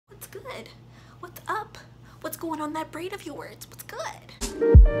good? What's up? What's going on that braid of yours? What's good?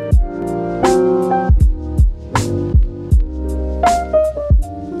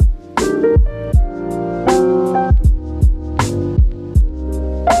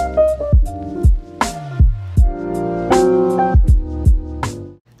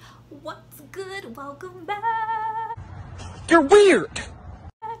 What's good? Welcome back. You're weird.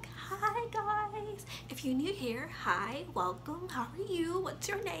 Hi guys. If you're new here, hi, welcome. How are you? What's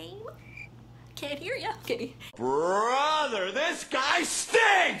your name? Can't hear ya. Kidding. Brother, this guy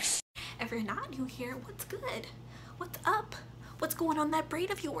stinks! If you're not new here, what's good? What's up? What's going on that braid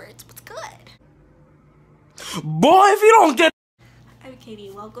of yours? What's good? Boy, if you don't get... I'm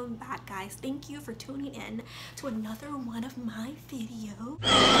Katie. Welcome back, guys. Thank you for tuning in to another one of my videos.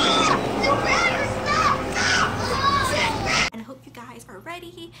 And I hope you guys are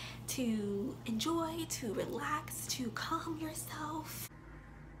ready to enjoy, to relax, to calm yourself.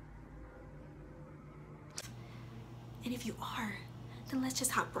 And if you are, then let's just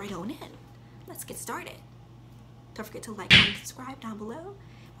hop right on in. Let's get started. Don't forget to like, comment, subscribe down below.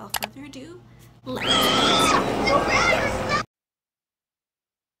 Without further ado, let's get started.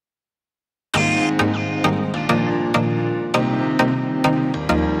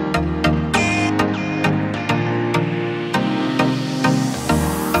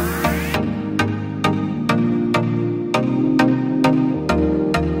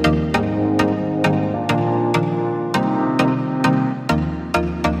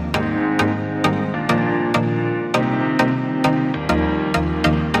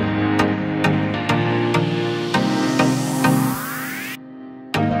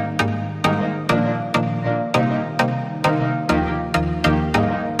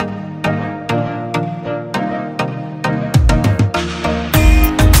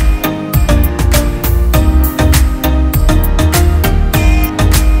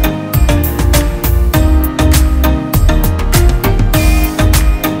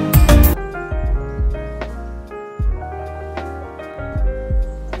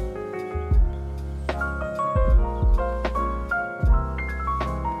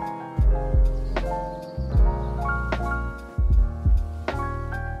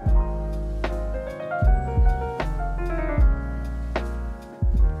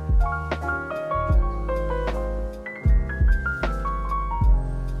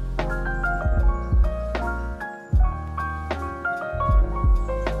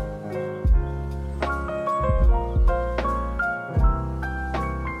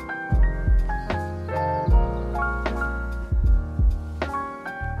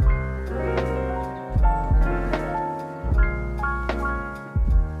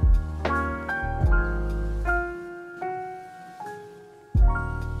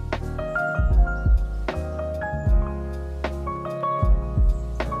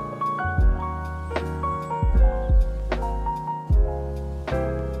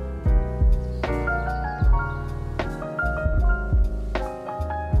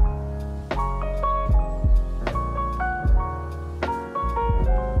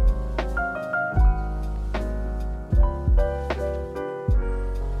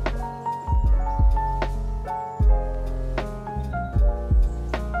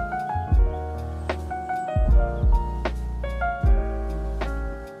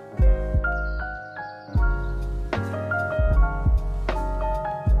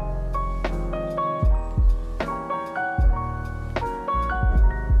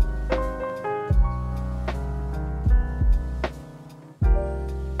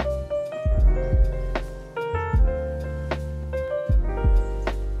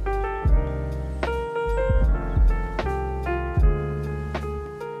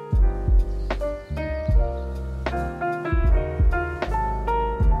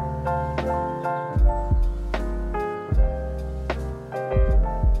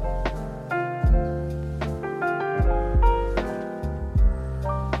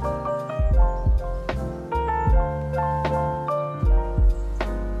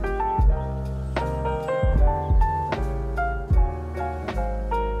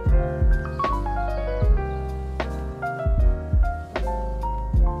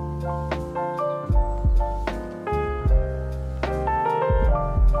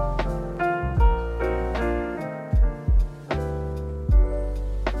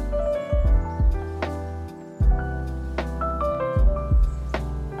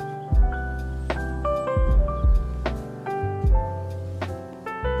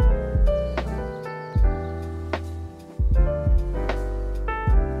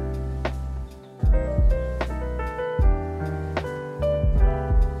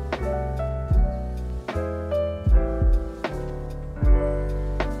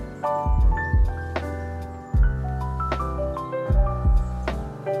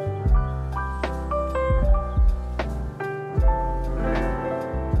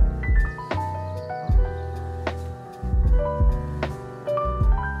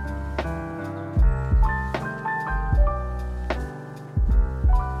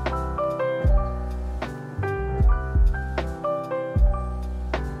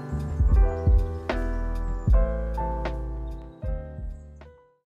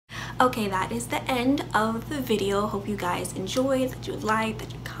 Okay, that is the end of the video. Hope you guys enjoyed, that you liked,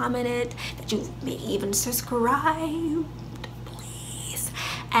 that you commented, that you maybe even subscribed, please.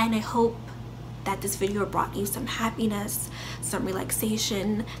 And I hope that this video brought you some happiness, some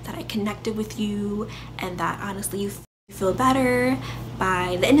relaxation, that I connected with you, and that honestly you feel better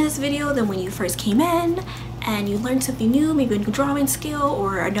by the end of this video than when you first came in, and you learned something new, maybe a new drawing skill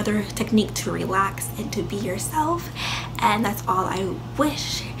or another technique to relax and to be yourself. And that's all I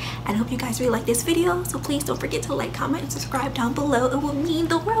wish. And I hope you guys really like this video, so please don't forget to like, comment, and subscribe down below. It will mean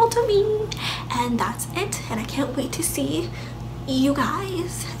the world to me. And that's it, and I can't wait to see you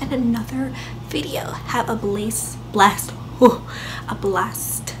guys in another video. Have a blessed,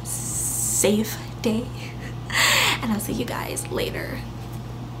 safe day, and I'll see you guys later.